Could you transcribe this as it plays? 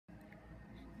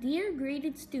Dear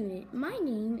graded student, my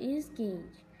name is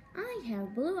Gage. I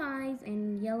have blue eyes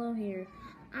and yellow hair.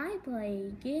 I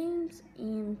play games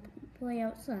and play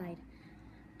outside.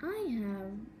 I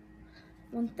have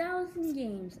 1,000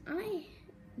 games. I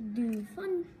do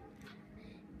fun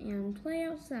and play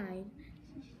outside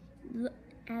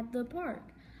at the park.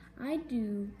 I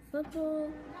do football.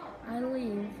 I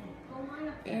live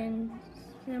in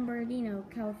San Bernardino,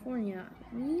 California.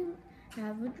 We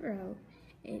have a drought.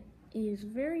 It is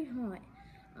very hot.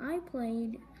 I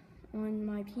played on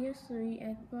my PS3,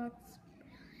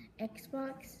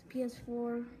 Xbox,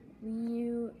 PS4, Wii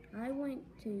U. I went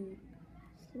to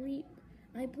sleep.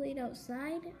 I played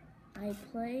outside. I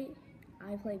play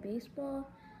baseball.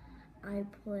 I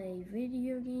play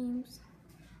video games.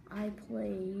 I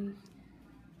play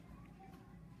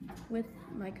with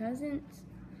my cousins.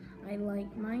 I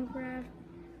like Minecraft.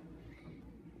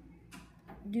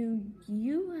 Do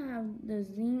you have the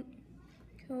Zika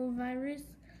virus?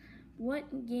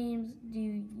 What games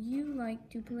do you like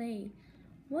to play?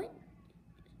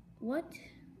 What's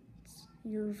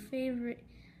your favorite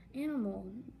animal?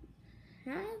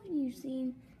 Have you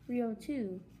seen Rio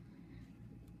 2?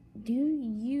 Do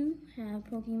you have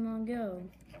Pokemon Go?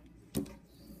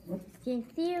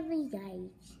 Sincerely,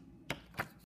 guys.